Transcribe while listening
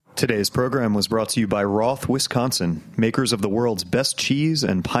Today's program was brought to you by Roth, Wisconsin, makers of the world's best cheese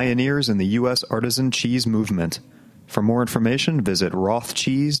and pioneers in the U.S. artisan cheese movement. For more information, visit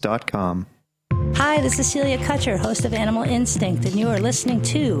rothcheese.com. Hi, this is Celia Kutcher, host of Animal Instinct, and you are listening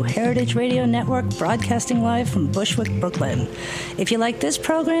to Heritage Radio Network, broadcasting live from Bushwick, Brooklyn. If you like this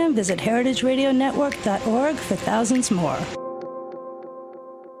program, visit heritageradionetwork.org for thousands more.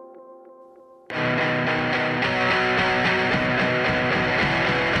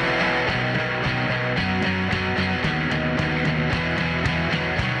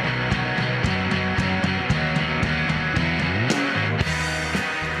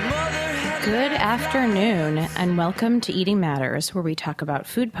 Good afternoon, and welcome to Eating Matters, where we talk about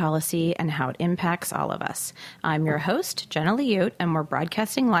food policy and how it impacts all of us. I'm your host, Jenna Liute, and we're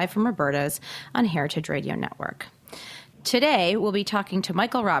broadcasting live from Roberta's on Heritage Radio Network. Today, we'll be talking to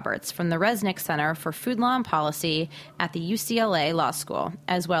Michael Roberts from the Resnick Center for Food Law and Policy at the UCLA Law School,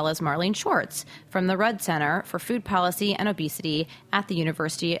 as well as Marlene Schwartz from the Rudd Center for Food Policy and Obesity at the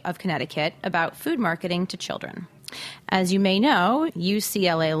University of Connecticut about food marketing to children. As you may know,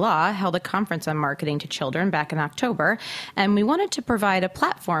 UCLA Law held a conference on marketing to children back in October, and we wanted to provide a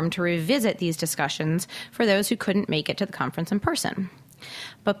platform to revisit these discussions for those who couldn't make it to the conference in person.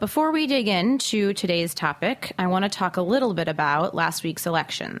 But before we dig into today's topic, I want to talk a little bit about last week's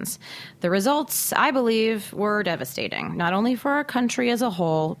elections. The results, I believe, were devastating, not only for our country as a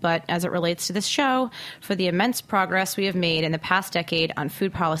whole, but as it relates to this show, for the immense progress we have made in the past decade on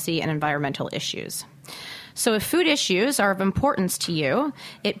food policy and environmental issues. So if food issues are of importance to you,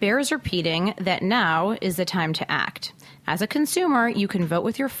 it bears repeating that now is the time to act. As a consumer, you can vote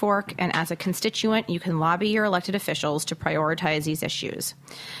with your fork, and as a constituent, you can lobby your elected officials to prioritize these issues.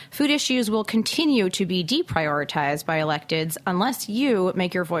 Food issues will continue to be deprioritized by electeds unless you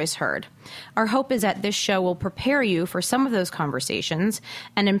make your voice heard. Our hope is that this show will prepare you for some of those conversations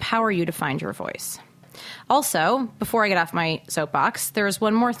and empower you to find your voice. Also, before I get off my soapbox, there's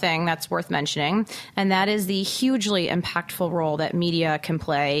one more thing that's worth mentioning, and that is the hugely impactful role that media can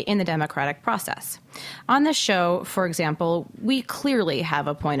play in the democratic process. On this show, for example, we clearly have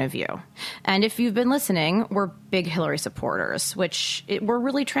a point of view. And if you've been listening, we're big Hillary supporters, which we're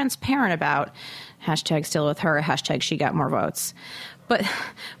really transparent about. Hashtag still with her, hashtag she got more votes.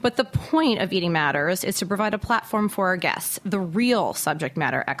 But the point of Eating Matters is to provide a platform for our guests, the real subject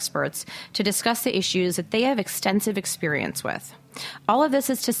matter experts, to discuss the issues that they have extensive experience with. All of this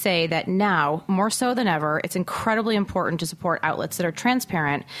is to say that now, more so than ever, it's incredibly important to support outlets that are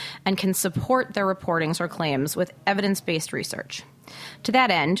transparent and can support their reportings or claims with evidence-based research. To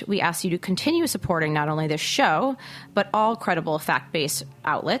that end, we ask you to continue supporting not only this show, but all credible fact-based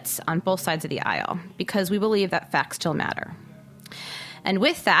outlets on both sides of the aisle, because we believe that facts still matter. And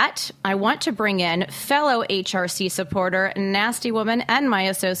with that, I want to bring in fellow HRC supporter, Nasty Woman, and my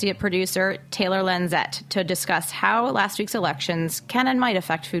associate producer, Taylor Lanzette, to discuss how last week's elections can and might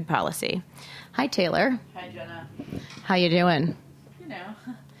affect food policy. Hi, Taylor. Hi, Jenna. How you doing? You know.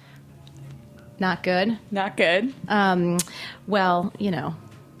 Not good? Not good. Well, you know,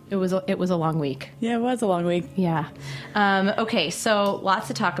 it was a long week. Yeah, it was a long week. Yeah. Okay, so lots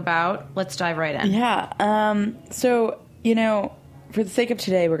to talk about. Let's dive right in. Yeah. So, you know, for the sake of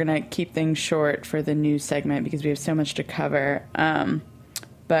today, we're going to keep things short for the news segment because we have so much to cover.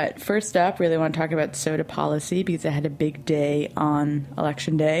 But first up, really want to talk about soda policy because it had a big day on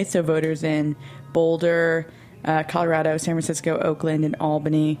Election Day. So voters in Boulder, Colorado, San Francisco, Oakland, and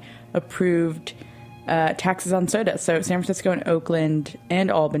Albany approved taxes on soda. So San Francisco and Oakland and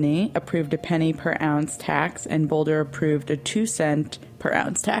Albany approved a penny per ounce tax, and Boulder approved a 2-cent per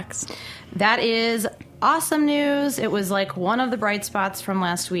ounce tax. That is awesome news. It was like one of the bright spots from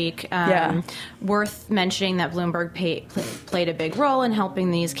last week. Worth mentioning that Bloomberg played a big role in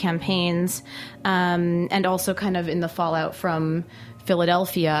helping these campaigns, and also kind of in the fallout from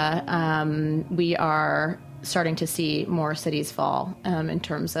Philadelphia, we are starting to see more cities fall in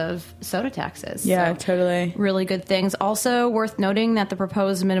terms of soda taxes. Yeah, so, totally. Really good things. Also worth noting that the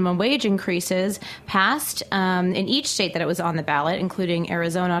proposed minimum wage increases passed in each state that it was on the ballot, including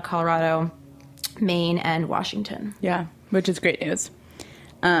Arizona, Colorado, Maine, and Washington. Yeah, which is great news.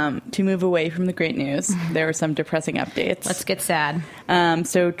 To move away from the great news, there were some depressing updates. Let's get sad.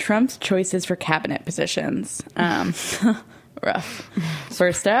 So Trump's choices for cabinet positions. Rough.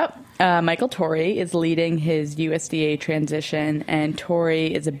 First up, Michael Tory is leading his USDA transition, and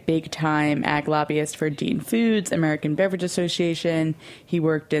Tory is a big-time ag lobbyist for Dean Foods, American Beverage Association. He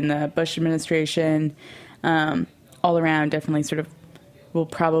worked in the Bush administration. All around, definitely sort of will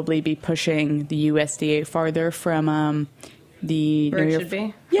probably be pushing the USDA farther from the where it should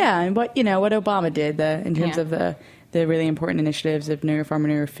be. Yeah, and what Obama did in terms of the the really important initiatives of Know Your Farmer,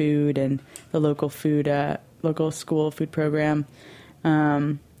 Know Your Food and the local school food program.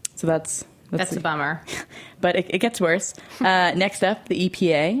 So that's a bummer. But it gets worse. Next up, the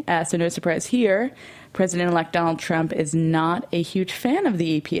EPA. So no surprise here, President-elect Donald Trump is not a huge fan of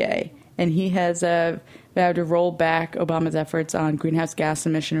the EPA, and he has vowed to roll back Obama's efforts on greenhouse gas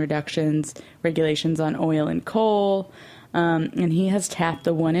emission reductions, regulations on oil and coal, and he has tapped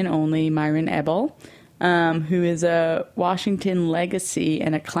the one and only Myron Ebel, who is a Washington legacy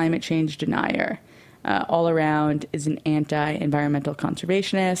and a climate change denier. All around is an anti-environmental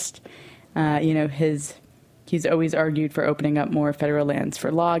conservationist. He's always argued for opening up more federal lands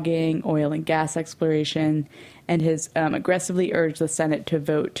for logging, oil and gas exploration, and has aggressively urged the Senate to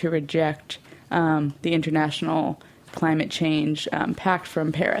vote to reject the international climate change pact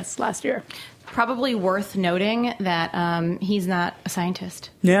from Paris last year. Probably worth noting that he's not a scientist.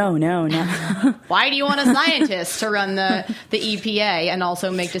 No. Why do you want a scientist to run the EPA and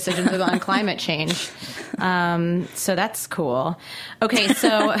also make decisions on climate change? So that's cool. Okay,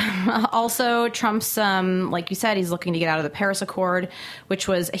 so also Trump's, like you said, he's looking to get out of the Paris Accord, which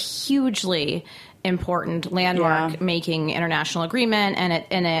was a hugely important landmark-making international agreement, and it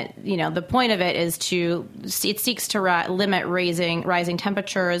the point of it is it seeks to limit rising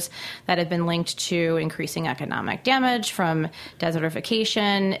temperatures that have been linked to increasing economic damage from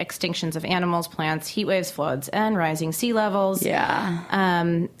desertification, extinctions of animals, plants, heat waves, floods, and rising sea levels. Yeah.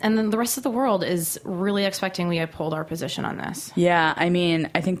 And then the rest of the world is really expecting we uphold our position on this. Yeah, I mean,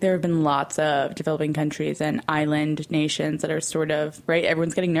 I think there have been lots of developing countries and island nations that are sort of, right,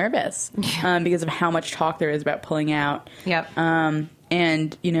 everyone's getting nervous because of how much talk there is about pulling out. Yep. And,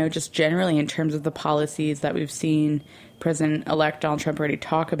 just generally in terms of the policies that we've seen President-elect Donald Trump already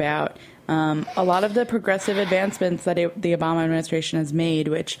talk about, a lot of the progressive advancements that the Obama administration has made,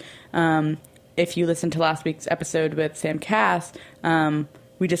 which if you listen to last week's episode with Sam Cass,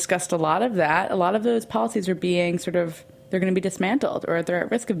 we discussed a lot of that. A lot of those policies are being they're going to be dismantled, or they're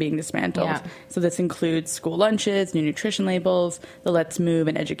at risk of being dismantled. Yeah. So this includes school lunches, new nutrition labels, the Let's Move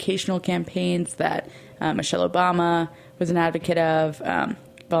and educational campaigns that Michelle Obama was an advocate of,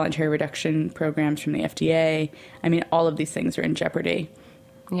 voluntary reduction programs from the FDA. I mean, all of these things are in jeopardy.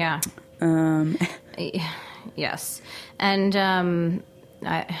 Yeah. Yes. And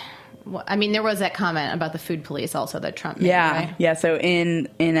there was that comment about the food police also that Trump made, right? Yeah. So in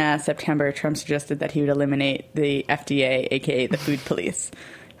September, Trump suggested that he would eliminate the FDA, aka the food police,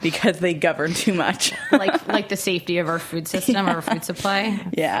 because they govern too much. like the safety of our food system, or our food supply.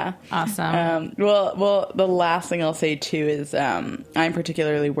 Yeah. Awesome. Well, the last thing I'll say too is I'm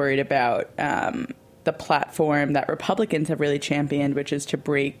particularly worried about the platform that Republicans have really championed, which is to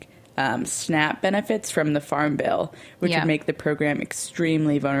break SNAP benefits from the Farm Bill, which would make the program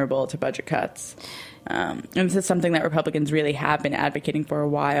extremely vulnerable to budget cuts. And this is something that Republicans really have been advocating for a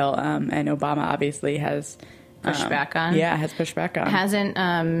while, and Obama obviously has pushed back on. Yeah, has pushed back on. Hasn't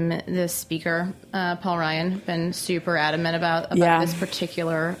the Speaker, Paul Ryan, been super adamant about this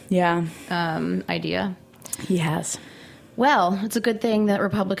particular idea? He has. Well, it's a good thing that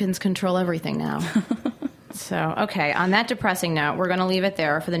Republicans control everything now. So, okay, on that depressing note, we're going to leave it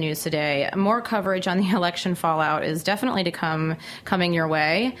there for the news today. More coverage on the election fallout is definitely to coming your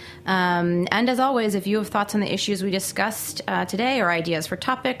way. And as always, if you have thoughts on the issues we discussed today, or ideas for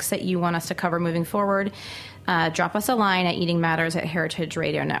topics that you want us to cover moving forward, drop us a line at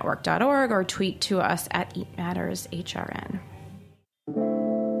eatingmatters@heritageradionetwork.org, or tweet to us at eatmattershrn.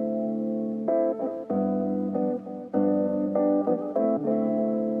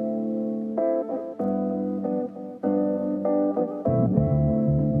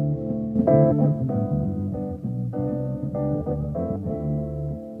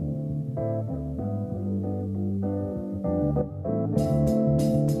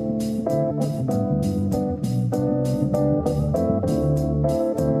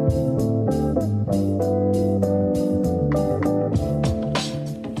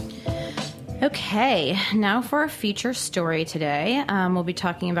 Okay, now for our feature story today. We'll be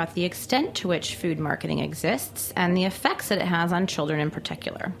talking about the extent to which food marketing exists and the effects that it has on children in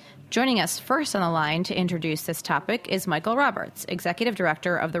particular. Joining us first on the line to introduce this topic is Michael Roberts, Executive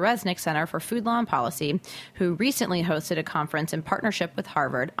Director of the Resnick Center for Food Law and Policy, who recently hosted a conference in partnership with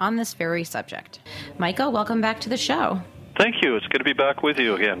Harvard on this very subject. Michael, welcome back to the show. Thank you. It's good to be back with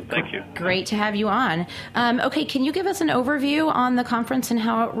you again. Thank you. Great to have you on. Okay, can you give us an overview on the conference and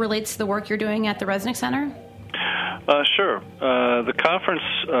how it relates to the work you're doing at the Resnick Center? Sure. The conference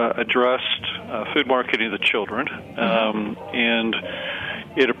addressed food marketing to children, and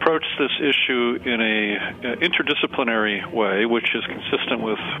it approached this issue in a interdisciplinary way, which is consistent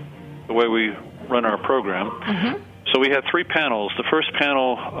with the way we run our program. So we had 3 panels. The first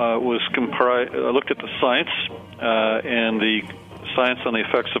panel looked at the science and the science on the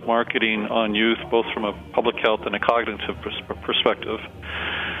effects of marketing on youth, both from a public health and a cognitive perspective.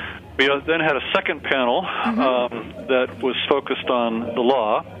 We then had a second panel that was focused on the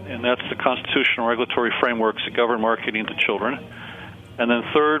law, and that's the constitutional regulatory frameworks that govern marketing to children. And then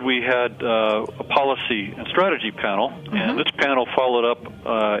third, we had a policy and strategy panel, and this panel followed up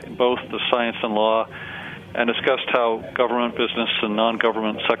both the science and law and discussed how government, business, and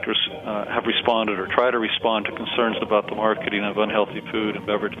non-government sectors have responded or try to respond to concerns about the marketing of unhealthy food and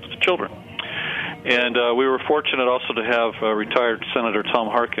beverages to children. And we were fortunate also to have retired Senator Tom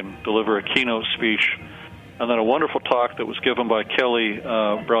Harkin deliver a keynote speech, and then a wonderful talk that was given by Kelly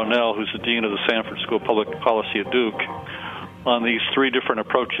Brownell, who's the Dean of the Sanford School of Public Policy at Duke, on these 3 different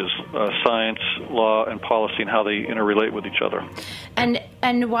approaches, science, law, and policy, and how they interrelate with each other.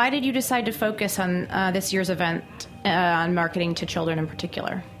 And why did you decide to focus on this year's event on marketing to children in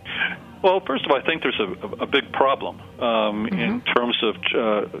particular? Well, first of all, I think there's a big problem in terms of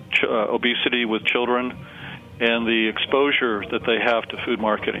obesity with children and the exposure that they have to food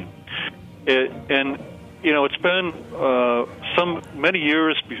marketing. It's been many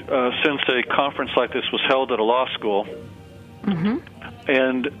years since a conference like this was held at a law school.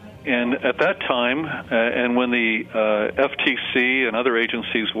 And at that time, and when the FTC and other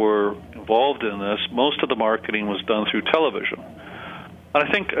agencies were involved in this, most of the marketing was done through television. And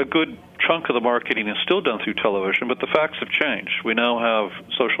I think a good chunk of the marketing is still done through television, but the facts have changed. We now have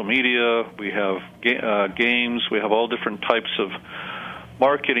social media, we have games, we have all different types of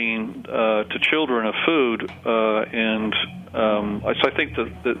marketing to children of food, so I think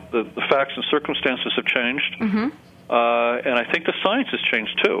the facts and circumstances have changed. And I think the science has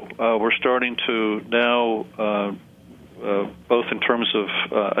changed, too. We're starting to now, both in terms of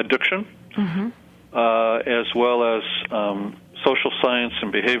addiction, as well as social science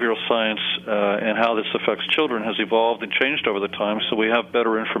and behavioral science, and how this affects children has evolved and changed over the time, so we have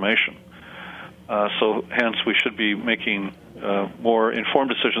better information. So hence we should be making more informed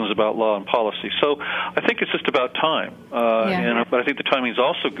decisions about law and policy. So I think it's just about time. But I think the timing is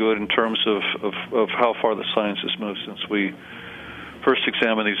also good in terms of how far the science has moved since we first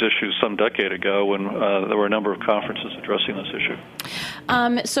examined these issues some decade ago when there were a number of conferences addressing this issue.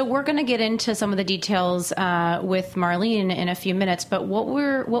 So we're going to get into some of the details with Marlene in a few minutes, but what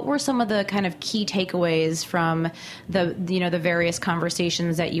were some of the kind of key takeaways from the various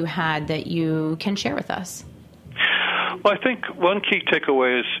conversations that you had that you can share with us? Well, I think one key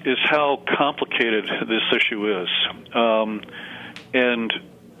takeaway is how complicated this issue is. And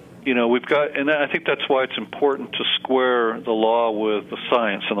I think that's why it's important to square the law with the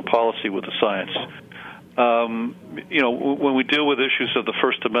science and the policy with the science. When we deal with issues of the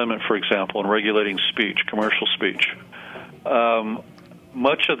First Amendment, for example, and regulating speech, commercial speech,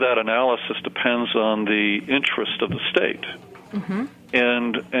 much of that analysis depends on the interest of the state.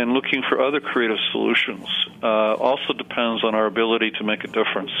 And looking for other creative solutions also depends on our ability to make a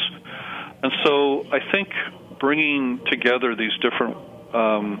difference. And so I think bringing together these different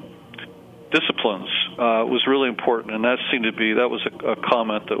disciplines was really important, and that was a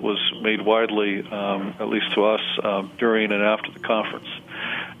comment that was made widely, at least to us, during and after the conference.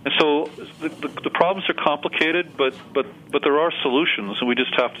 And so the problems are complicated, but there are solutions, and we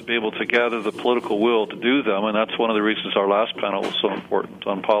just have to be able to gather the political will to do them, and that's one of the reasons our last panel was so important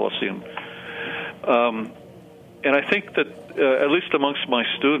on policy. And I think that, at least amongst my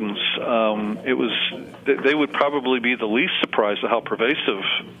students, they would probably be the least surprised at how pervasive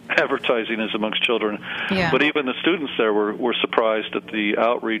advertising is amongst children. Yeah. But even the students there were surprised at the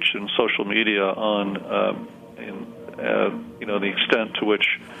outreach in social media on the extent to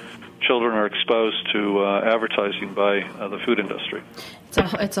which children are exposed to advertising by the food industry.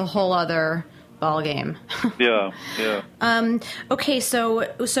 It's a whole other ball game. Yeah. Okay,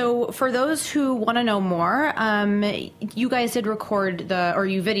 so for those who want to know more, you guys did record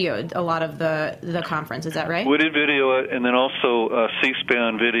you videoed a lot of the conference. Is that right? We did video it, and then also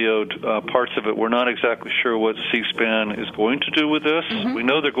C-SPAN videoed parts of it. We're not exactly sure what C-SPAN is going to do with this. We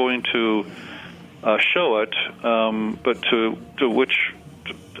know they're going to show it, but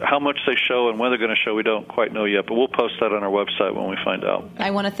how much they show and when they're going to show, we don't quite know yet, but we'll post that on our website when we find out.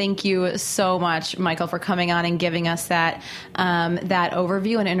 I want to thank you so much, Michael, for coming on and giving us that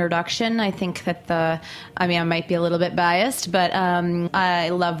overview and introduction. I think that I might be a little bit biased, but I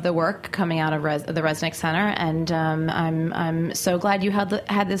love the work coming out of the Resnick Center, and I'm so glad you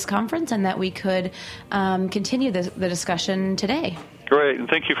had this conference and that we could continue the discussion today. Great, and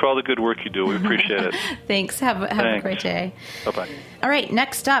thank you for all the good work you do. We appreciate it. Thanks. Have a great day. Bye-bye. All right,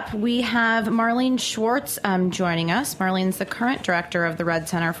 next up, we have Marlene Schwartz joining us. Marlene's the current director of the Red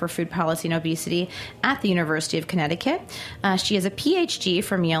Center for Food Policy and Obesity at the University of Connecticut. She has a PhD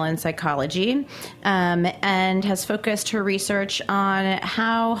from Yale in psychology and has focused her research on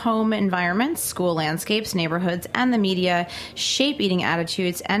how home environments, school landscapes, neighborhoods, and the media shape eating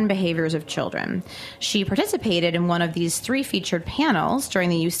attitudes and behaviors of children. She participated in one of these 3 featured panels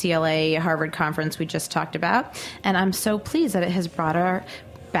during the UCLA-Harvard conference we just talked about, and I'm so pleased that it has brought her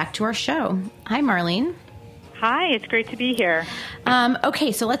back to our show. Hi, Marlene. Hi, it's great to be here.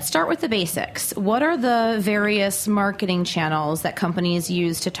 Okay, so let's start with the basics. What are the various marketing channels that companies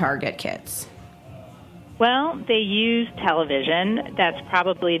use to target kids? Well, they use television. That's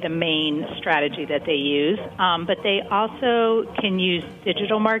probably the main strategy that they use. But they also can use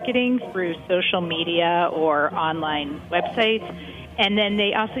digital marketing through social media or online websites. And then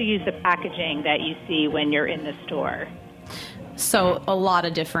they also use the packaging that you see when you're in the store. So a lot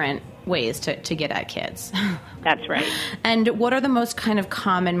of different ways to get at kids. That's right. And what are the most kind of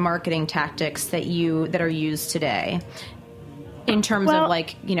common marketing tactics that are used today in terms of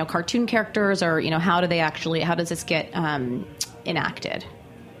like, cartoon characters or, how does this get enacted?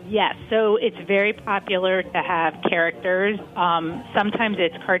 Yes, so it's very popular to have characters. Sometimes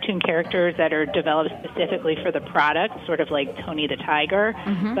it's cartoon characters that are developed specifically for the product, sort of like Tony the Tiger.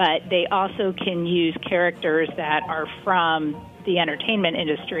 Mm-hmm. But they also can use characters that are from the entertainment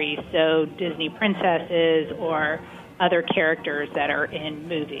industry, so Disney princesses or other characters that are in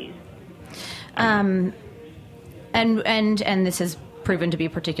movies. And this has proven to be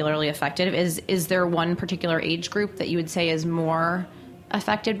particularly effective. Is there one particular age group that you would say is more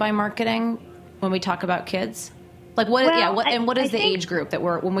affected by marketing when we talk about kids? Like what is the age group that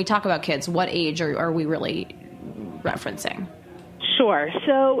when we talk about kids, what age are we really referencing? Sure.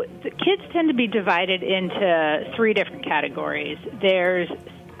 So the kids tend to be divided into 3 different categories. There's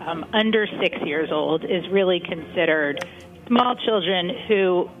under 6 years old is really considered small children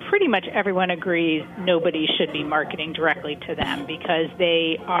who pretty much everyone agrees nobody should be marketing directly to them because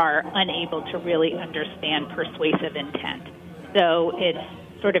they are unable to really understand persuasive intent. So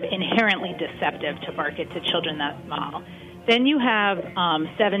it's sort of inherently deceptive to market to children that small. Then you have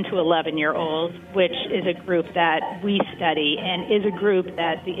 7 to 11-year-olds, which is a group that we study and is a group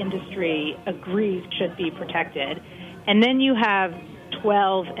that the industry agrees should be protected. And then you have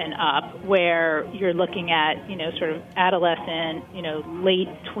 12 and up, where you're looking at, sort of adolescent, late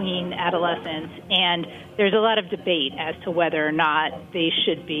tween adolescents, and there's a lot of debate as to whether or not they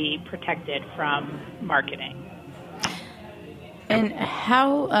should be protected from marketing. And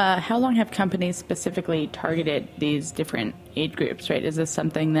how long have companies specifically targeted these different age groups, right? Is this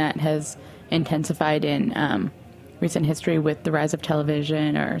something that has intensified in recent history with the rise of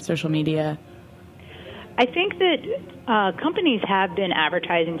television or social media? I think that companies have been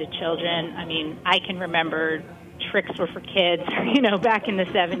advertising to children. I mean, I can remember Tricks were for kids, back in the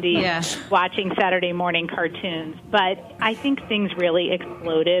 70s, watching Saturday morning cartoons. But I think things really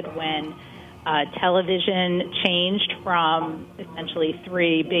exploded when television changed from essentially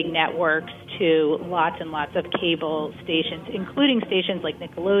 3 big networks to lots and lots of cable stations, including stations like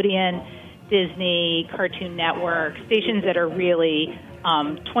Nickelodeon, Disney, Cartoon Network, stations that are really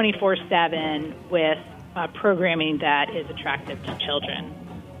 24/7 with programming that is attractive to children.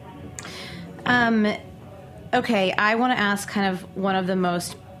 Okay, I want to ask kind of one of the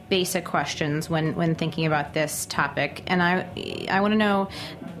most basic questions when thinking about this topic, and I want to know,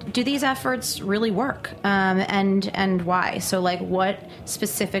 do these efforts really work, and why? So, like, what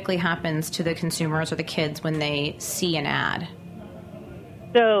specifically happens to the consumers or the kids when they see an ad?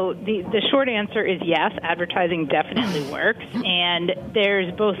 So the short answer is yes, advertising definitely works. And there's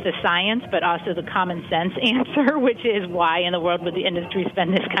both the science but also the common sense answer, which is why in the world would the industry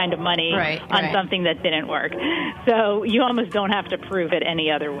spend this kind of money on something that didn't work. So you almost don't have to prove it any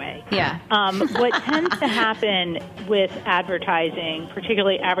other way. Yeah. What tends to happen with advertising,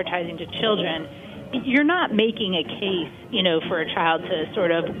 particularly advertising to children, you're not making a case, for a child to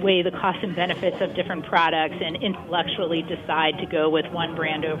sort of weigh the costs and benefits of different products and intellectually decide to go with one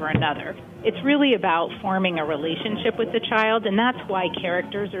brand over another. It's really about forming a relationship with the child, and that's why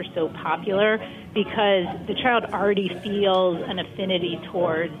characters are so popular, because the child already feels an affinity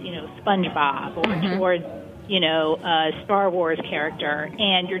towards, SpongeBob or towards, a Star Wars character,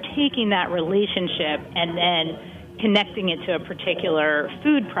 and you're taking that relationship and then connecting it to a particular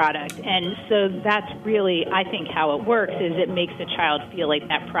food product. And so that's really, I think, how it works, is it makes the child feel like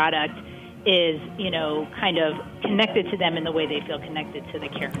that product is, kind of connected to them in the way they feel connected to the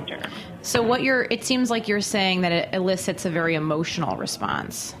character. So it seems like you're saying that it elicits a very emotional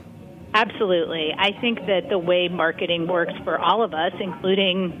response. Absolutely. I think that the way marketing works for all of us,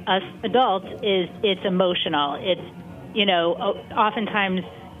 including us adults, is it's emotional. It's, oftentimes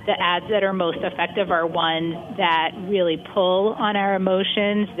the ads that are most effective are ones that really pull on our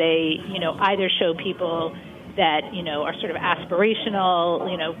emotions. They, either show people that, are sort of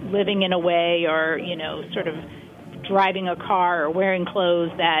aspirational, living in a way, or, sort of driving a car or wearing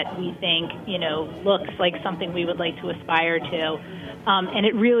clothes that we think, looks like something we would like to aspire to. And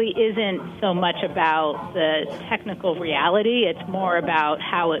it really isn't so much about the technical reality. It's more about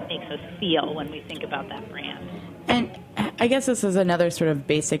how it makes us feel when we think about that brand. And I guess this is another sort of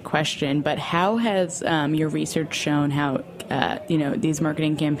basic question, but how has your research shown how, these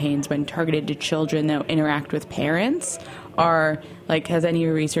marketing campaigns, when targeted to children, though, interact with parents? Has any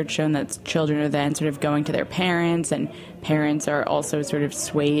research shown that children are then sort of going to their parents, and parents are also sort of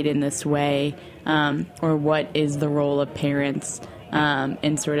swayed in this way? Or what is the role of parents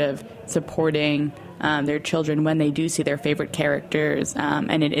in sort of supporting their children when they do see their favorite characters,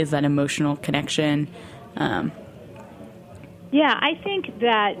 and it is that emotional connection? Yeah, I think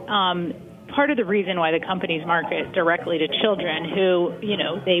that part of the reason why the companies market directly to children who,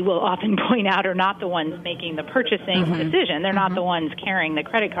 they will often point out are not the ones making the purchasing decision, they're not the ones carrying the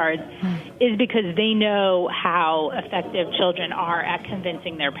credit cards, is because they know how effective children are at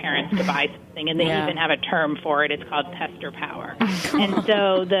convincing their parents to buy something, and they even have a term for it. It's called pester power. And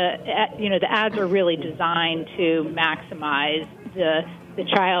so the ads are really designed to maximize the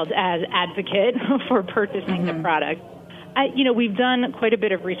child as advocate for purchasing the product. We've done quite a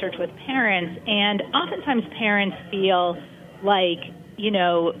bit of research with parents, and oftentimes parents feel like,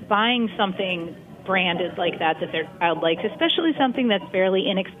 buying something branded like that their child likes, especially something that's fairly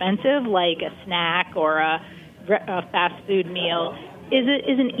inexpensive, like a snack or a fast food meal,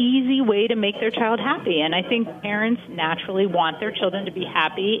 is an easy way to make their child happy. And I think parents naturally want their children to be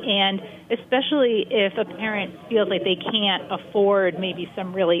happy, and especially if a parent feels like they can't afford maybe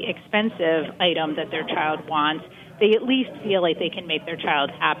some really expensive item that their child wants, they at least feel like they can make their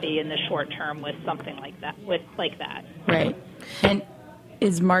child happy in the short term with something like that. Right. And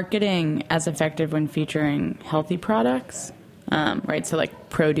is marketing as effective when featuring healthy products? Right. So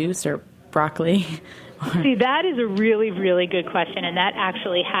like produce or broccoli. See, that is a really, really good question, and that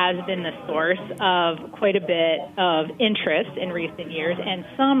actually has been the source of quite a bit of interest in recent years and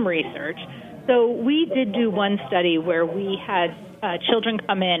some research. So we did do one study where we had children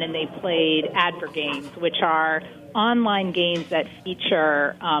come in and they played Advergames, which are online games that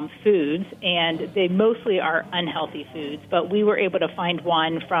feature foods, and they mostly are unhealthy foods. But we were able to find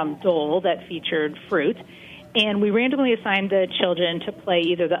one from Dole that featured fruit, and we randomly assigned the children to play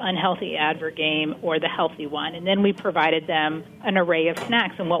either the unhealthy Advergame or the healthy one, and then we provided them an array of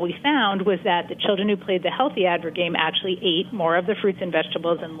snacks. And what we found was that the children who played the healthy Advergame actually ate more of the fruits and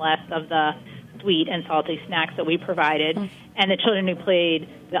vegetables and less of the sweet and salty snacks that we provided, and the children who played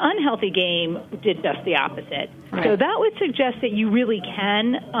the unhealthy game did just the opposite. Right. So that would suggest that you really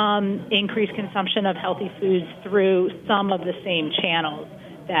can increase consumption of healthy foods through some of the same channels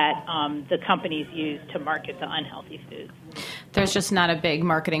that the companies use to market the unhealthy foods. There's just not a big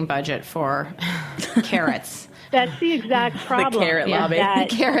marketing budget for carrots. That's the exact problem. The carrot lobby.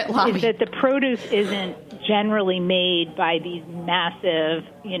 The carrot lobby. Is that the produce isn't generally made by these massive,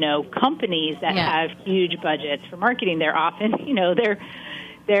 companies that have huge budgets for marketing. They're often,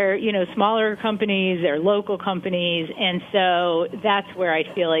 they're smaller companies, they're local companies, and so that's where I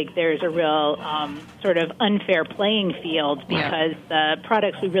feel like there's a real sort of unfair playing field, because the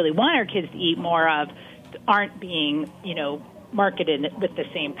products we really want our kids to eat more of aren't being, marketed with the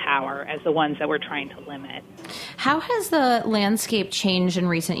same power as the ones that we're trying to limit. How has the landscape changed in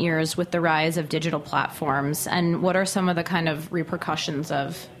recent years with the rise of digital platforms, and what are some of the kind of repercussions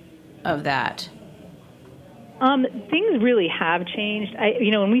of that? Things really have changed.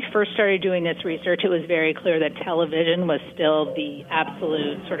 When we first started doing this research, it was very clear that television was still the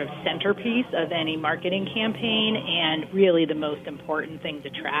absolute sort of centerpiece of any marketing campaign and really the most important thing to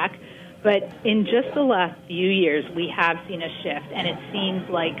track. But in just the last few years, we have seen a shift, and it seems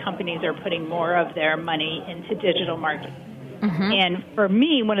like companies are putting more of their money into digital marketing. And for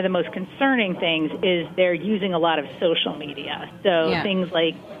me, one of the most concerning things is they're using a lot of social media. So things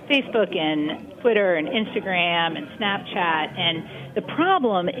like Facebook and Twitter and Instagram and Snapchat. And the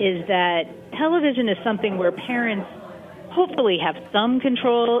problem is that television is something where parents hopefully have some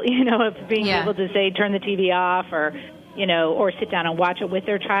control, of being able to say, turn the TV off or sit down and watch it with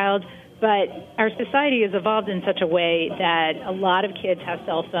their child. But our society has evolved in such a way that a lot of kids have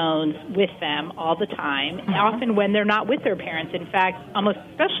cell phones with them all the time, often when they're not with their parents. In fact, almost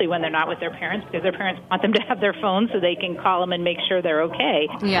especially when they're not with their parents, because their parents want them to have their phones so they can call them and make sure they're okay.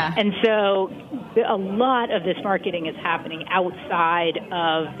 Yeah. And so a lot of this marketing is happening outside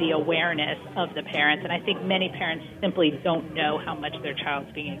of the awareness of the parents, and I think many parents simply don't know how much their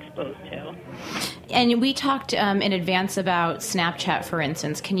child's being exposed to. And we talked in advance about Snapchat, for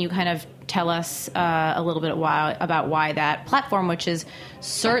instance. Can you kind of tell us a little bit about why that platform, which is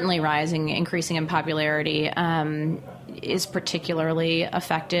certainly increasing in popularity, is particularly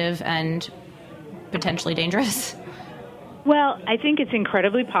effective and potentially dangerous? Well, I think it's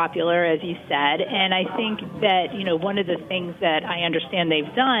incredibly popular, as you said, and I think that, one of the things that I understand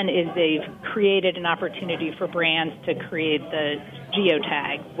they've done is they've created an opportunity for brands to create the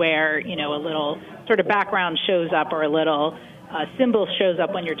geotag, where, a little sort of background shows up or a little symbol shows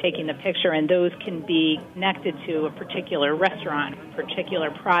up when you're taking the picture, and those can be connected to a particular restaurant, a particular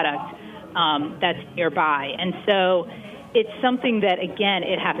product that's nearby. And so it's something that, again,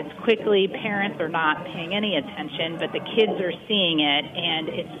 it happens quickly. Parents are not paying any attention, but the kids are seeing it, and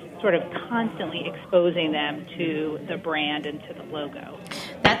it's sort of constantly exposing them to the brand and to the logo.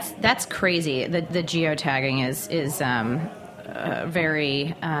 That's crazy. The geotagging is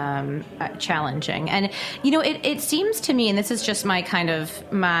very challenging. And, it seems to me, and this is just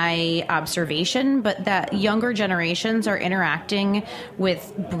my observation, but that younger generations are interacting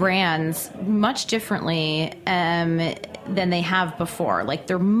with brands much differently than they have before. Like,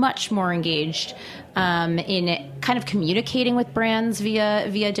 they're much more engaged in kind of communicating with brands via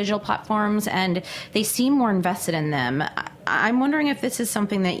digital platforms, and they seem more invested in them. I'm wondering if this is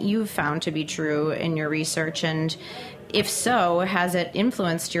something that you've found to be true in your research, and if so, has it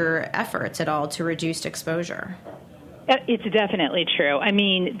influenced your efforts at all to reduce exposure? It's definitely true. I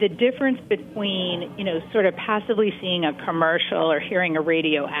mean, the difference between, sort of passively seeing a commercial or hearing a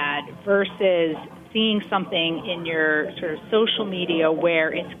radio ad versus seeing something in your sort of social media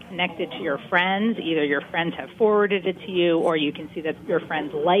where it's connected to your friends, either your friends have forwarded it to you or you can see that your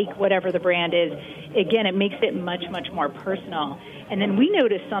friends like whatever the brand is, again, it makes it much, much more personal. And then we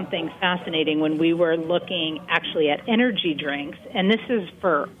noticed something fascinating when we were looking actually at energy drinks, and this is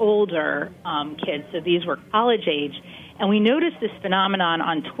for older kids, so these were college age, and we noticed this phenomenon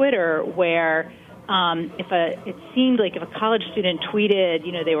on Twitter where it seemed like if a college student tweeted,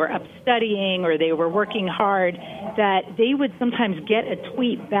 they were up studying or they were working hard, that they would sometimes get a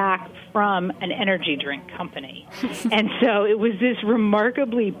tweet back from an energy drink company. And so it was this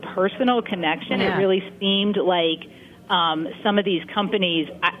remarkably personal connection. Yeah. It really seemed like some of these companies,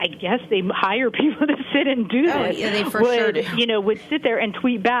 I guess they hire people to sit and do this. Oh, yeah, they for sure do. Would sit there and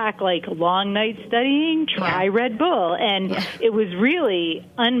tweet back like, long night studying, try Red Bull. And it was really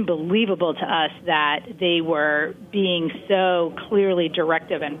unbelievable to us that they were being so clearly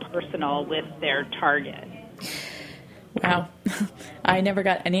directive and personal with their target. Wow. I never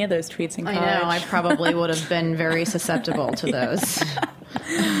got any of those tweets in college. I know. I probably would have been very susceptible to those.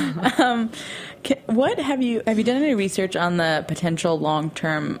 What have you done any research on the potential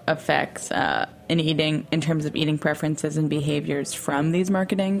long-term effects in eating, in terms of eating preferences and behaviors from these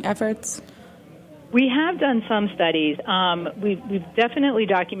marketing efforts? We have done some studies. We've definitely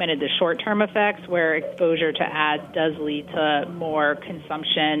documented the short-term effects where exposure to ads does lead to more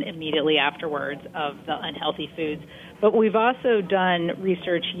consumption immediately afterwards of the unhealthy foods. But we've also done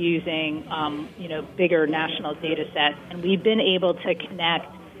research using, bigger national data sets, and we've been able to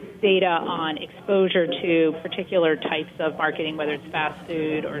connect data on exposure to particular types of marketing, whether it's fast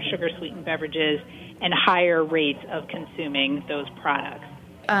food or sugar-sweetened beverages, and higher rates of consuming those products.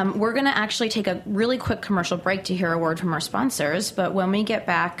 We're going to actually take a really quick commercial break to hear a word from our sponsors, but when we get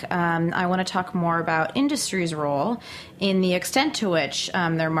back, I want to talk more about industry's role in the extent to which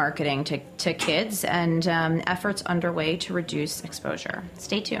they're marketing to kids and efforts underway to reduce exposure.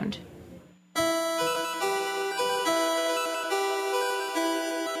 Stay tuned.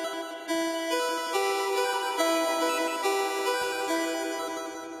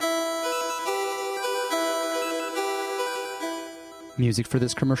 Music for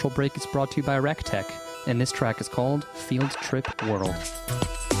this commercial break is brought to you by RecTech, and this track is called Field Trip World.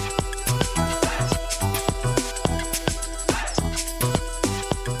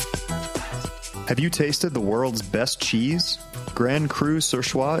 Have you tasted the world's best cheese? Grand Cru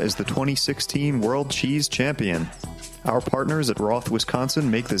Surchoix is the 2016 World Cheese Champion. Our partners at Roth, Wisconsin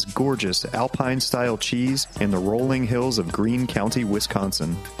make this gorgeous Alpine-style cheese in the rolling hills of Greene County,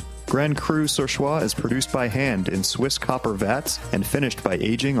 Wisconsin. Grand Cru Surchoix is produced by hand in Swiss copper vats and finished by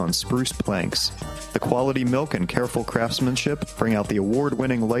aging on spruce planks. The quality milk and careful craftsmanship bring out the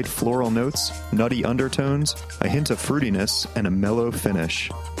award-winning light floral notes, nutty undertones, a hint of fruitiness, and a mellow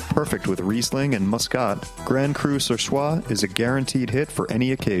finish. Perfect with Riesling and Muscat, Grand Cru Surchoix is a guaranteed hit for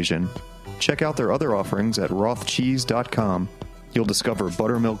any occasion. Check out their other offerings at rothcheese.com. You'll discover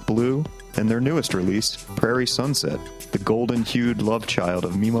Buttermilk Blue and their newest release, Prairie Sunset, the golden-hued love child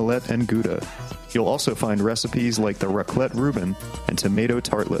of Mimolette and Gouda. You'll also find recipes like the raclette Reuben and tomato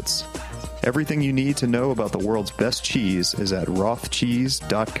tartlets. Everything you need to know about the world's best cheese is at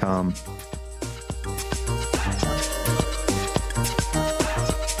rothcheese.com.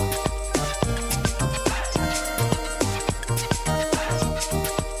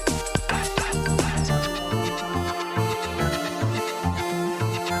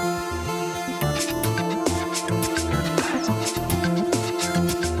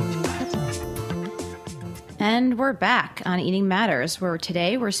 And we're back on Eating Matters, where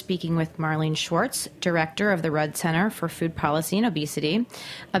today we're speaking with Marlene Schwartz, director of the Rudd Center for Food Policy and Obesity,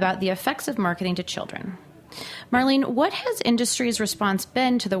 about the effects of marketing to children. Marlene, what has industry's response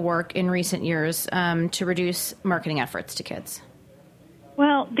been to the work in recent years to reduce marketing efforts to kids?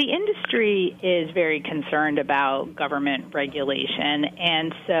 Well, the industry is very concerned about government regulation,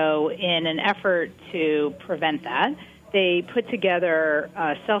 and so in an effort to prevent that, they put together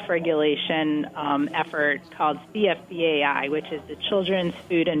a self-regulation effort called CFBAI, which is the Children's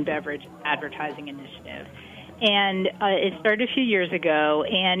Food and Beverage Advertising Initiative. And it started a few years ago,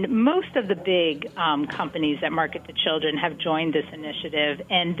 and most of the big companies that market to children have joined this initiative,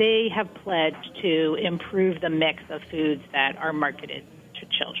 and they have pledged to improve the mix of foods that are marketed to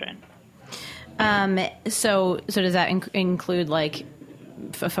children. So does that include, like,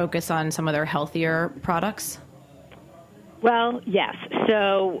 a focus on some of their healthier products? Well, yes.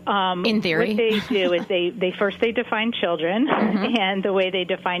 So in theory, what they do is they first define children, Mm-hmm. and the way they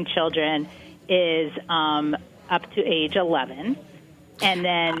define children is up to age 11, and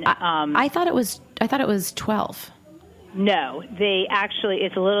then I thought it was 12. No, they actually,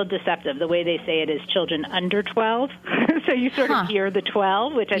 it's a little deceptive. The way they say it is children under 12. So you sort of hear the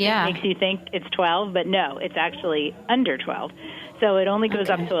 12, which I think makes you think it's 12, but no, it's actually under 12. So it only goes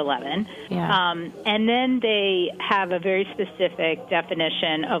up to 11. Yeah. And then they have a very specific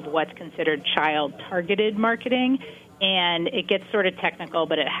definition of what's considered child-targeted marketing. And it gets sort of technical,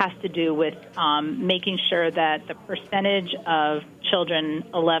 but it has to do with making sure that the percentage of children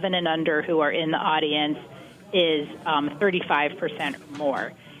 11 and under who are in the audience is 35% or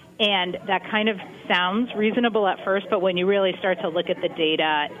more. And that kind of sounds reasonable at first, but when you really start to look at the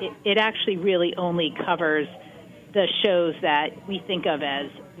data, it actually really only covers the shows that we think of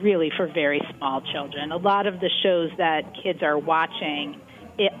as really for very small children. A lot of the shows that kids are watching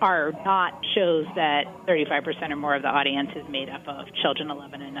are not shows that 35% or more of the audience is made up of children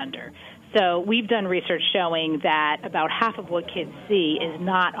 11 and under. So we've done research showing that about half of what kids see is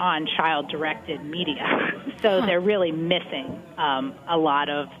not on child-directed media. So they're really missing a lot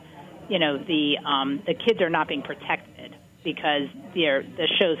of, the kids are not being protected because the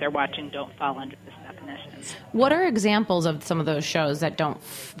shows they're watching don't fall under this definition. What are examples of some of those shows that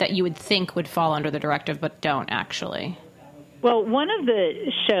you would think would fall under the directive but don't actually? Well, one of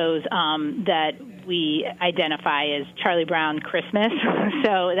the shows that we identify as Charlie Brown Christmas.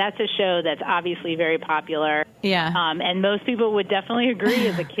 So that's a show that's obviously very popular. Yeah. And most people would definitely agree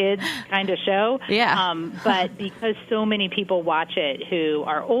is a kids kind of show. Yeah. But because so many people watch it who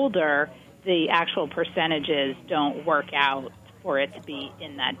are older, the actual percentages don't work out for it to be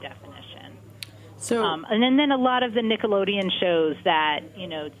in that definition. So, and then a lot of the Nickelodeon shows that,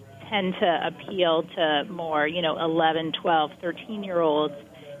 tend to appeal to more, 11, 12, 13-year-olds,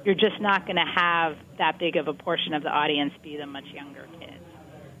 you're just not going to have that big of a portion of the audience be the much younger kids.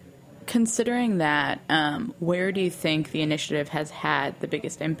 Considering that, where do you think the initiative has had the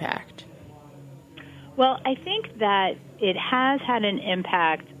biggest impact? Well, I think that it has had an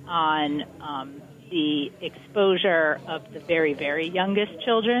impact on the exposure of the very, very youngest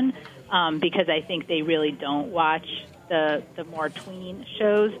children because I think they really don't watch the more tween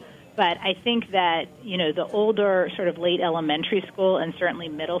shows. But I think that, the older sort of late elementary school and certainly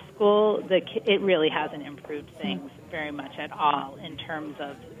middle school, it really hasn't improved things very much at all in terms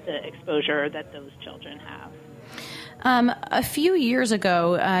of the exposure that those children have. A few years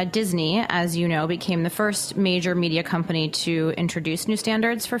ago, Disney, as you know, became the first major media company to introduce new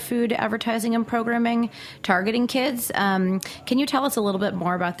standards for food advertising and programming targeting kids. Can you tell us a little bit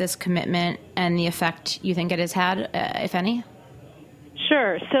more about this commitment and the effect you think it has had, if any?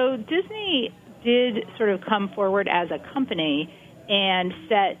 Sure. So Disney did sort of come forward as a company and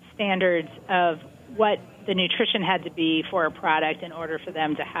set standards of what the nutrition had to be for a product in order for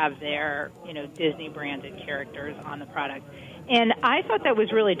them to have their, Disney branded characters on the product. And I thought that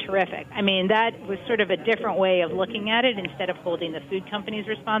was really terrific. I mean, that was sort of a different way of looking at it. Instead of holding the food companies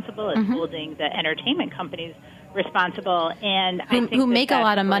responsible, it's holding the entertainment companies responsible. And who make a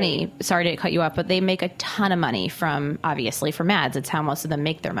lot of money. Sorry to cut you off, but they make a ton of money from ads. It's how most of them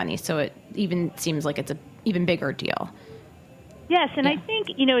make their money. So it even seems like it's an even bigger deal. Yes, and I think,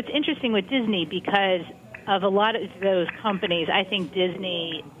 it's interesting with Disney because of a lot of those companies. I think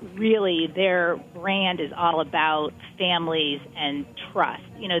Disney, really, their brand is all about families and trust.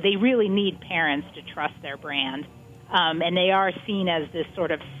 They really need parents to trust their brand, and they are seen as this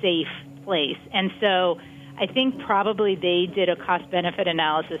sort of safe place. And so I think probably they did a cost-benefit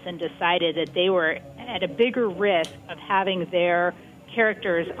analysis and decided that they were at a bigger risk of having their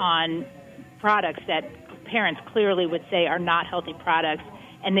characters on products that parents clearly would say are not healthy products,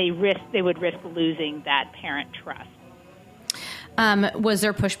 and they would risk losing that parent trust. Was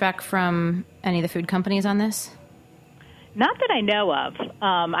there pushback from any of the food companies on this? Not that I know of.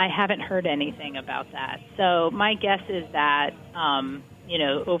 I haven't heard anything about that. So my guess is that,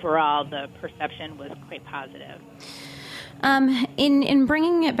 overall the perception was quite positive. In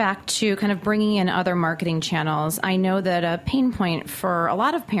bringing it back to kind of bringing in other marketing channels, I know that a pain point for a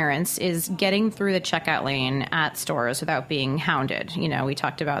lot of parents is getting through the checkout lane at stores without being hounded. We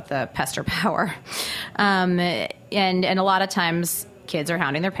talked about the pester power. And a lot of times kids are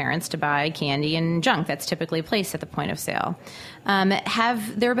hounding their parents to buy candy and junk that's typically placed at the point of sale.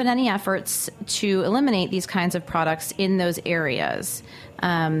 Have there been any efforts to eliminate these kinds of products in those areas?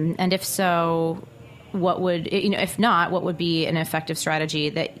 And if so, what would, if not, what would be an effective strategy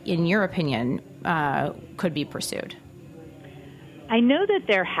that, in your opinion, could be pursued? I know that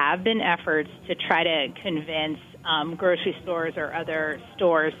there have been efforts to try to convince grocery stores or other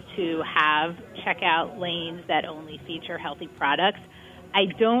stores to have checkout lanes that only feature healthy products. I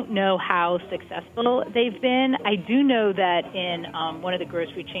don't know how successful they've been. I do know that in one of the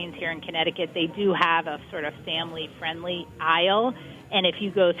grocery chains here in Connecticut, they do have a sort of family-friendly aisle. And if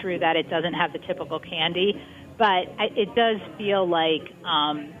you go through that, it doesn't have the typical candy. But it does feel like,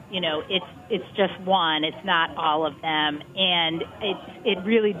 it's just one. It's not all of them. And it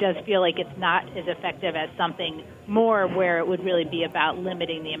really does feel like it's not as effective as something more where it would really be about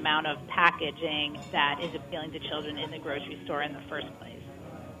limiting the amount of packaging that is appealing to children in the grocery store in the first place.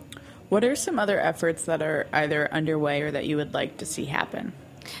 What are some other efforts that are either underway or that you would like to see happen?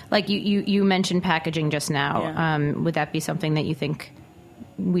 Like you mentioned packaging just now. Yeah. Would that be something that you think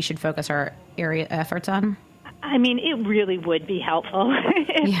we should focus our area efforts on? I mean, it really would be helpful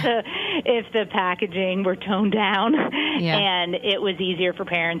if the packaging were toned down and it was easier for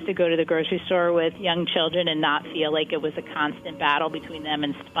parents to go to the grocery store with young children and not feel like it was a constant battle between them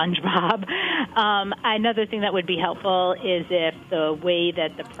and SpongeBob. Another thing that would be helpful is if the way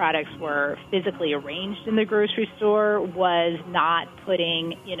that the products were physically arranged in the grocery store was not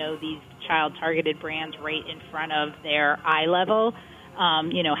putting, these child-targeted brands right in front of their eye level.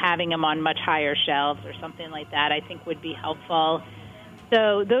 Having them on much higher shelves or something like that, I think would be helpful.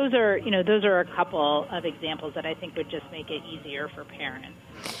 So those are a couple of examples that I think would just make it easier for parents.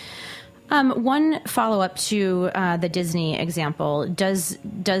 One follow-up to the Disney example, does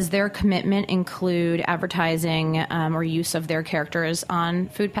their commitment include advertising or use of their characters on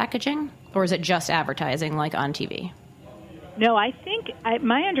food packaging? Or is it just advertising like on TV? No, I think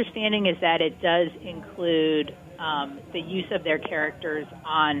my understanding is that it does include the use of their characters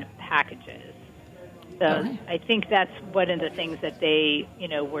on packages. So I think that's one of the things that they,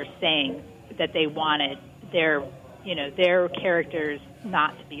 were saying that they wanted their characters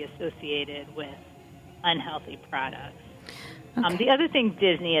not to be associated with unhealthy products. Okay. The other thing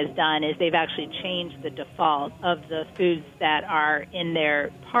Disney has done is they've actually changed the default of the foods that are in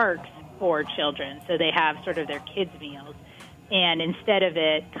their parks for children. So they have sort of their kids' meals. And instead of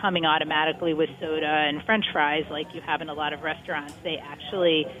it coming automatically with soda and French fries like you have in a lot of restaurants, they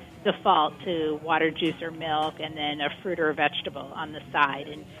actually default to water, juice, or milk, and then a fruit or a vegetable on the side.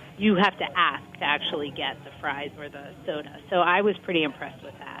 And you have to ask to actually get the fries or the soda. So I was pretty impressed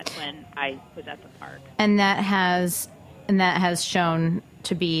with that when I was at the park. And that has shown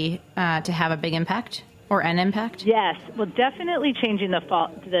to be to have a big impact. Or an impact? Yes. Well, definitely changing the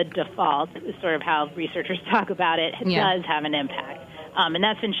default is sort of how researchers talk about it. It does have an impact. And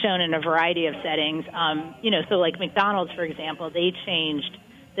that's been shown in a variety of settings. So like McDonald's, for example, they changed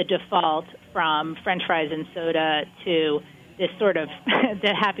the default from French fries and soda to this sort of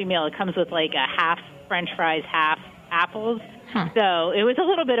the Happy Meal. It comes with like a half French fries, half apples. Huh. So it was a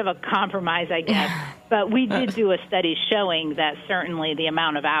little bit of a compromise, I guess. But we did do a study showing that certainly the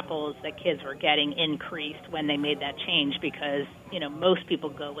amount of apples that kids were getting increased when they made that change because, most people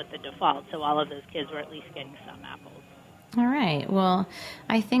go with the default. So all of those kids were at least getting some apples. All right. Well,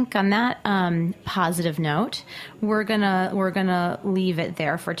 I think on that positive note, we're gonna leave it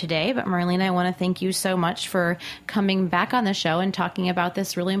there for today. But Marlene, I want to thank you so much for coming back on the show and talking about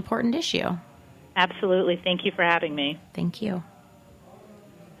this really important issue. Absolutely. Thank you for having me. Thank you.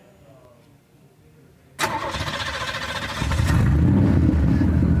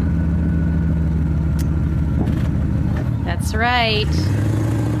 That's right.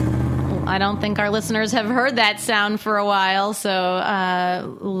 I don't think our listeners have heard that sound for a while, so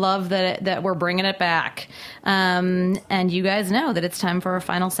love that we're bringing it back. And you guys know that it's time for our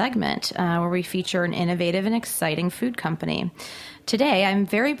final segment where we feature an innovative and exciting food company. Today, I'm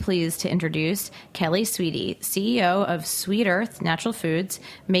very pleased to introduce Kelly Sweety, CEO of Sweet Earth Natural Foods,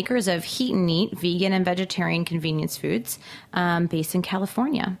 makers of Heat and Eat vegan and vegetarian convenience foods, based in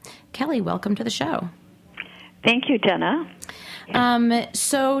California. Kelly, welcome to the show. Thank you, Jenna.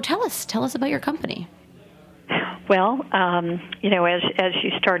 So tell us about your company. Well, as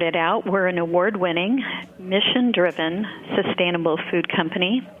you started out, we're an award-winning, mission-driven, sustainable food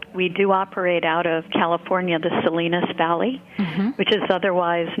company. We do operate out of California, the Salinas Valley, which is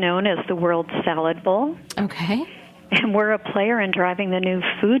otherwise known as the World Salad Bowl. Okay. And we're a player in driving the new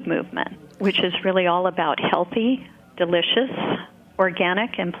food movement, which is really all about healthy, delicious,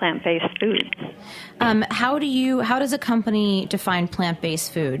 organic, and plant-based foods. How does a company define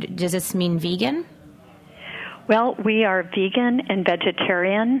plant-based food? Does this mean vegan? Well, we are vegan and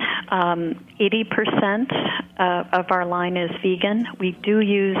vegetarian. 80% of our line is vegan. We do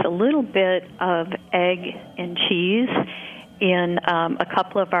use a little bit of egg and cheese in a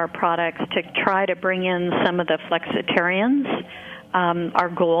couple of our products to try to bring in some of the flexitarians. Our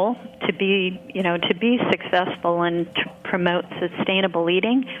goal to be successful and to promote sustainable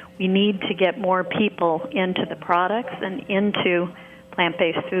eating, we need to get more people into the products and into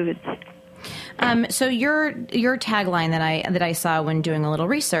plant-based foods. So your tagline that I saw when doing a little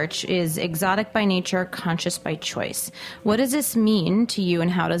research is exotic by nature, conscious by choice. What does this mean to you,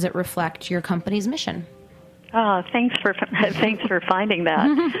 and how does it reflect your company's mission? Thanks for finding that.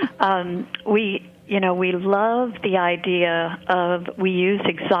 We love the idea of we use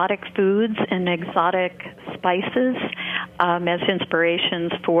exotic foods and exotic spices as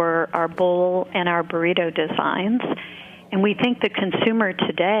inspirations for our bowl and our burrito designs. And we think the consumer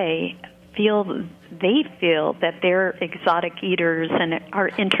today feel that they're exotic eaters and are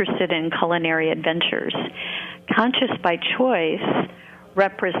interested in culinary adventures. Conscious by choice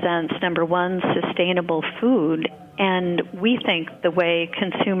represents, number one, sustainable food, and we think the way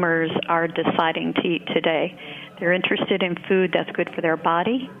consumers are deciding to eat today. They're interested in food that's good for their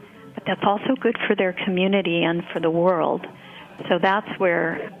body, but that's also good for their community and for the world. So that's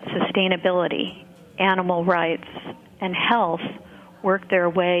where sustainability, animal rights, and health work their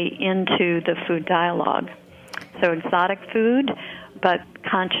way into the food dialogue. So exotic food, but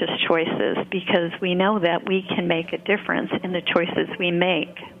conscious choices, because we know that we can make a difference in the choices we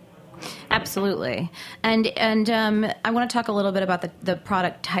make. Absolutely. And I want to talk a little bit about the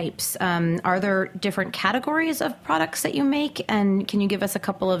product types. Are there different categories of products that you make? And can you give us a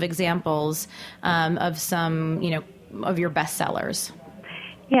couple of examples of some, of your best sellers?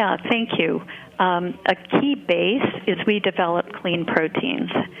 Yeah, thank you. A key base is we develop clean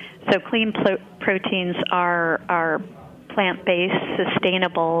proteins. So clean proteins are plant-based,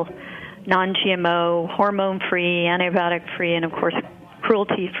 sustainable, non-GMO, hormone-free, antibiotic-free, and, of course,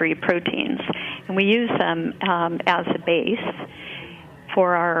 cruelty-free proteins. And we use them as a base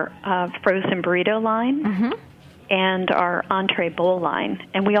for our frozen burrito line and our entree bowl line.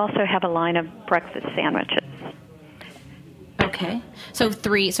 And we also have a line of breakfast sandwiches. Okay. So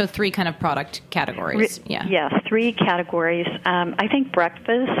three kind of product categories. Yeah. Yes, three categories. I think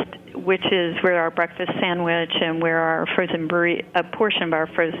breakfast, which is where our breakfast sandwich and where our a portion of our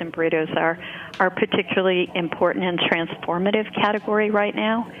frozen burritos are particularly important and transformative category right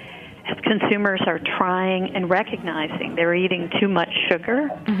now. As consumers are trying and recognizing they're eating too much sugar,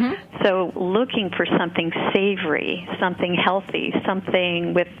 so looking for something savory, something healthy,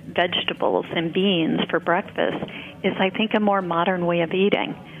 something with vegetables and beans for breakfast is, I think, a more modern way of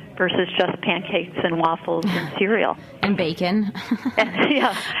eating versus just pancakes and waffles and cereal. And bacon.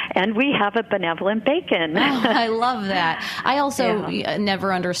 and we have a benevolent bacon. I love that. I also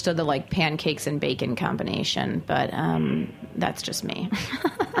never understood the pancakes and bacon combination, but that's just me.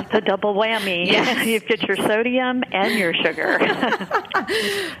 It's a double whammy. Yes. You get your sodium and your sugar.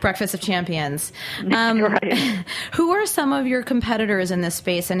 Breakfast of champions. Right. Who are some of your competitors in this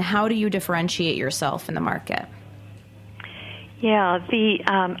space, and how do you differentiate yourself in the market? Yeah,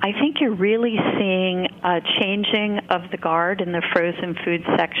 I think you're really seeing a changing of the guard in the frozen food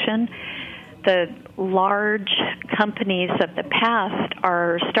section. The large companies of the past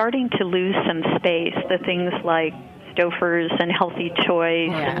are starting to lose some space. The things like Stouffer's and Healthy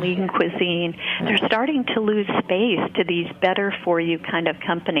Choice and Lean Cuisine, they're starting to lose space to these better-for-you kind of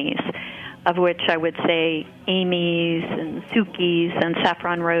companies, of which I would say Amy's and Suki's and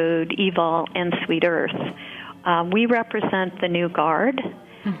Saffron Road, Evol, and Sweet Earth. We represent the new guard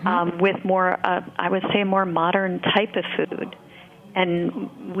with more, I would say, more modern type of food.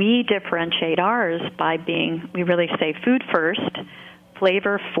 And we differentiate ours by being, we really say food first,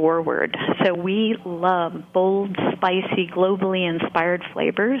 flavor forward. So we love bold, spicy, globally inspired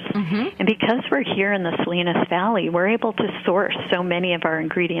flavors. And because we're here in the Salinas Valley, we're able to source so many of our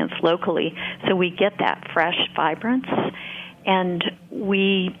ingredients locally, so we get that fresh vibrance. And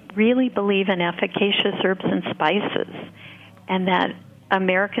we really believe in efficacious herbs and spices, and that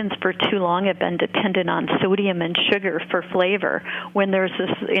Americans for too long have been dependent on sodium and sugar for flavor when there's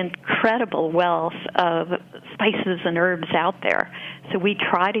this incredible wealth of spices and herbs out there. So we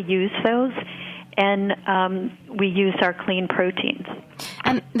try to use those, and we use our clean proteins.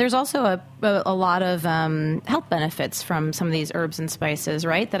 And there's also a lot of health benefits from some of these herbs and spices,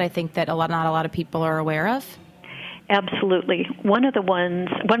 right, that I think that not a lot of people are aware of? Absolutely. One of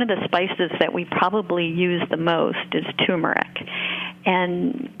the spices that we probably use the most is turmeric.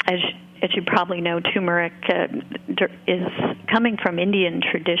 And as you probably know, turmeric is coming from Indian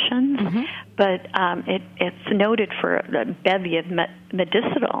traditions, but it's noted for a bevy of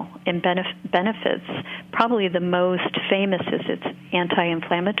medicinal and benefits. Probably the most famous is its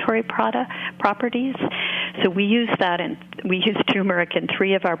anti-inflammatory properties. So we use that, and we use turmeric in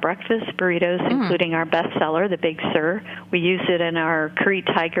 3 of our breakfast burritos, including our bestseller, the Big Sur. We use it in our curry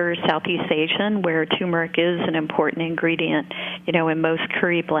tiger Southeast Asian, where turmeric is an important ingredient, in most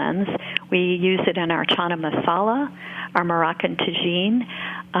curry blends. We use it in our chana masala, our Moroccan tagine,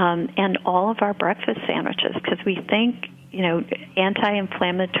 and all of our breakfast sandwiches, because we think,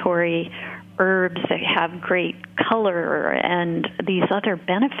 anti-inflammatory herbs that have great color and these other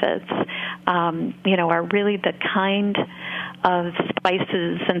benefits, are really the kind of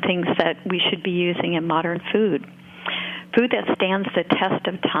spices and things that we should be using in modern food. Food that stands the test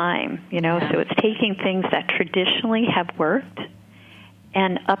of time, so it's taking things that traditionally have worked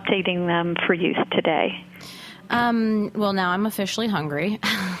and updating them for use today. Well, now I'm officially hungry.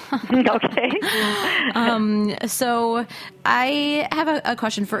 Okay. So I have a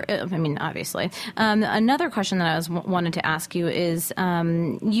question obviously. Another question that I wanted to ask you is,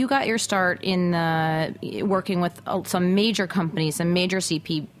 you got your start in working with some major companies, some major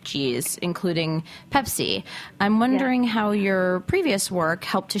CPGs, including Pepsi. I'm wondering how your previous work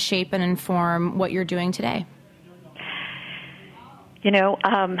helped to shape and inform what you're doing today.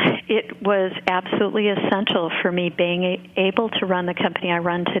 It was absolutely essential for me being able to run the company I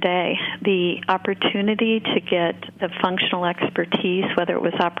run today. The opportunity to get the functional expertise, whether it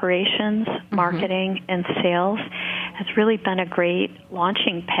was operations, marketing, and sales, has really been a great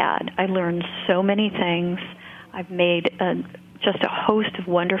launching pad. I learned so many things. I've made just a host of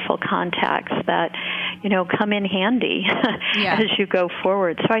wonderful contacts that, come in handy as you go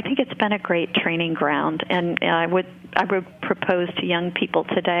forward. So I think it's been a great training ground, and I would propose to young people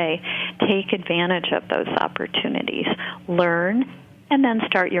today, take advantage of those opportunities, learn, and then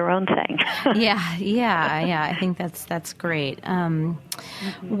start your own thing. Yeah. I think that's great.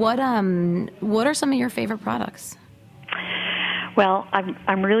 What are some of your favorite products? Well,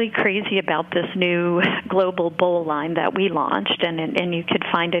 I'm really crazy about this new global bowl line that we launched, and you could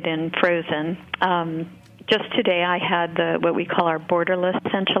find it in frozen. Just today I had what we call our borderless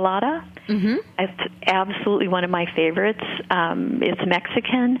enchilada. It's absolutely one of my favorites. It's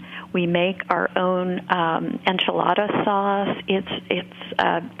Mexican. We make our own enchilada sauce. It's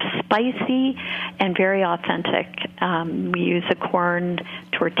spicy and very authentic. We use a corn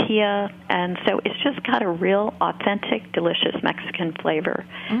tortilla, and so it's just got a real authentic, delicious Mexican flavor.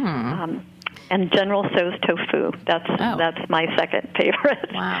 And General Tso's tofu. That's my second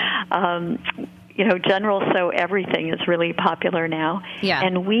favorite. Wow. General Tso everything is really popular now. Yeah.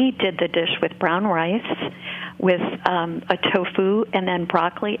 And we did the dish with brown rice, with a tofu and then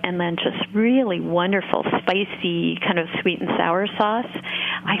broccoli and then just really wonderful, spicy, kind of sweet and sour sauce.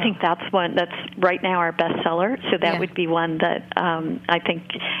 I think that's one that's right now our bestseller. So that would be one that I think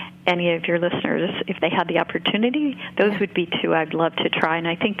any of your listeners, if they had the opportunity, those would be two I'd love to try. And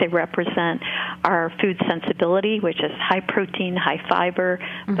I think they represent our food sensibility, which is high protein, high fiber,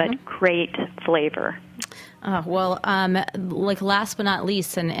 but great flavor. Well, like last but not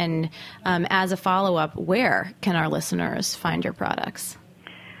least, and as a follow-up, where can our listeners find your products?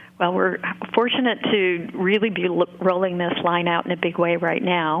 Well, we're fortunate to really be rolling this line out in a big way right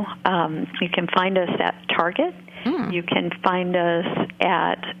now. You can find us at Target. You can find us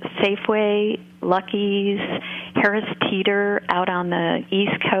at Safeway, Lucky's, Harris Teeter out on the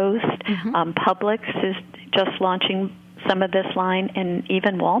East Coast. Publix is just launching some of this line, and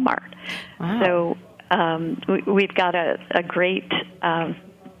even Walmart. Wow. So we've got a great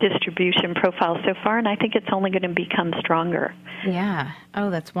distribution profile so far, and I think it's only going to become stronger. Yeah. Oh,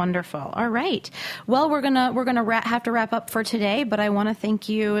 that's wonderful. All right. Well, we're gonna have to wrap up for today, but I want to thank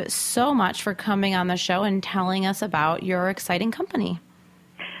you so much for coming on the show and telling us about your exciting company.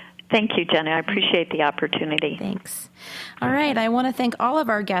 Thank you, Jenna. I appreciate the opportunity. Thanks. All right. I want to thank all of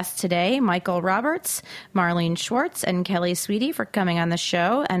our guests today, Michael Roberts, Marlene Schwartz, and Kelly Sweetie for coming on the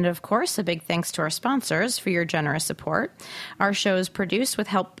show. And, of course, a big thanks to our sponsors for your generous support. Our show is produced with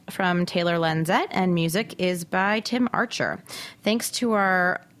help from Taylor Lenzette, and music is by Tim Archer. Thanks to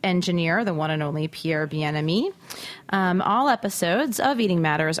our engineer, the one and only Pierre Bien-Aimé. All episodes of Eating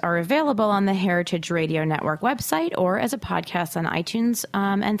Matters are available on the Heritage Radio Network website or as a podcast on iTunes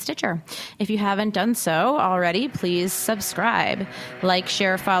and Stitcher. If you haven't done so already, please subscribe, like,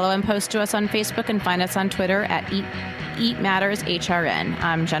 share, follow, and post to us on Facebook, and find us on Twitter at Eat Matters HRN.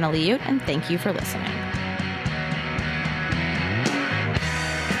 I'm Jenna Liut, and thank you for listening.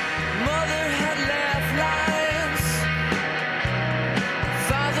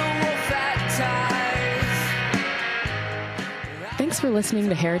 Thanks for listening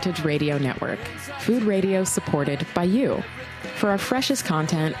to Heritage Radio Network, food radio supported by you. For our freshest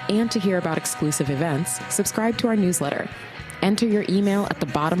content and to hear about exclusive events, subscribe to our newsletter. Enter your email at the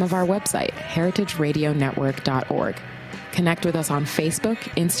bottom of our website, heritageradionetwork.org. Connect with us on Facebook,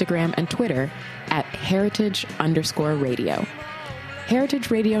 Instagram, and Twitter at heritage_radio.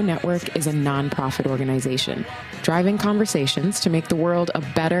 Heritage Radio Network is a nonprofit organization, driving conversations to make the world a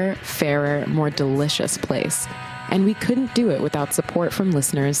better, fairer, more delicious place. And we couldn't do it without support from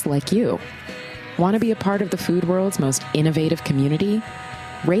listeners like you. Want to be a part of the food world's most innovative community?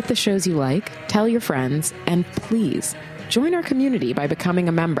 Rate the shows you like, tell your friends, and please join our community by becoming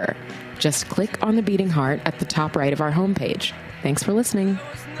a member. Just click on the beating heart at the top right of our homepage. Thanks for listening.